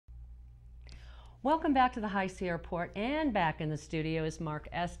Welcome back to the High Sierra Port, and back in the studio is Mark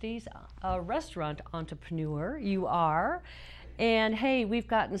Estes, a restaurant entrepreneur. You are. And hey, we've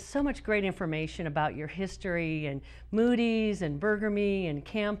gotten so much great information about your history and Moody's and Burger Me and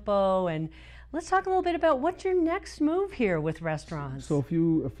Campo. And let's talk a little bit about what's your next move here with restaurants. So a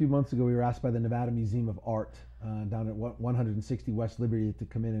few months ago, we were asked by the Nevada Museum of Art down at 160 West Liberty to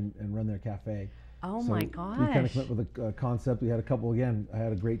come in and run their cafe. Oh so my we kind of gosh. came up with a concept. We had a couple, again, I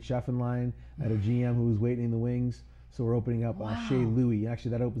had a great chef in line. I had a GM who was waiting in the wings. So we're opening up Chez Louis.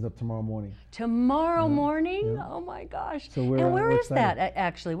 Actually, that opens up tomorrow morning. Tomorrow morning? Yeah. Oh my gosh. So and where is excited. that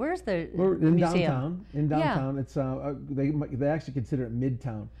actually? Where's the We're in museum? downtown. In downtown, Yeah. they actually consider it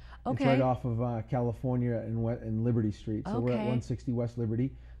Midtown. Okay. It's right off of California and Liberty Street. So we're at Okay. 160 West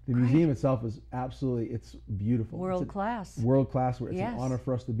Liberty. The Great. museum itself is it's beautiful. World class. World class. It's Yes. an honor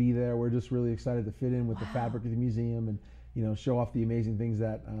for us to be there. We're just really excited to fit in with the fabric of the museum and show off the amazing things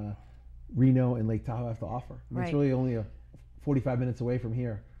that Reno and Lake Tahoe have to offer. I mean, Right. It's really only 45 minutes away from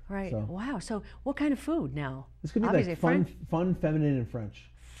here. Right. So Wow. So what kind of food now? it's gonna be Obviously like fun, French. fun, feminine, and French.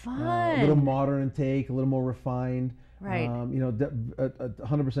 Fun. A little modern take, a little more refined. Right. A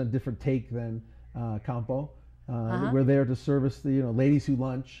 100% different take than Campo. We're there to service the ladies who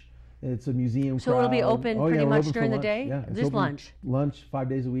lunch. It's a museum. So it'll be crowd. open Oh, pretty yeah, we're much open for during the lunch. day? Yeah, it's Just open lunch? Lunch 5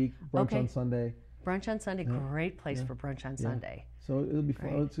 days a week. Brunch Okay. on Sunday. Brunch on Sunday. Yeah. Great place Yeah. for brunch on Yeah. Sunday. So it'll be fun.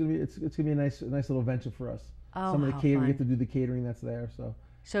 Great. It's gonna be a nice little venture for us. Oh, Some of the how catering, we fun. get to do the catering that's there.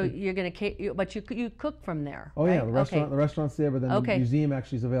 So you're gonna, but you cook from there. Oh right? yeah, the restaurant's there, but then Okay. the museum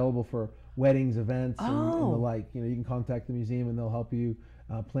actually is available for weddings, events, and Oh. the like. You can contact the museum and they'll help you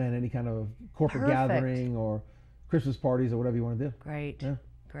plan any kind of corporate Perfect. gathering or Christmas parties or whatever you want to do. Great. Yeah.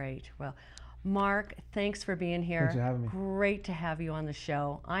 Great. Well, Mark, thanks for being here. Thanks for having me. Great to have you on the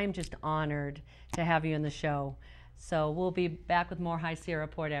show. I'm just honored to have you on the show. So we'll be back with more High Sierra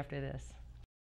Report after this.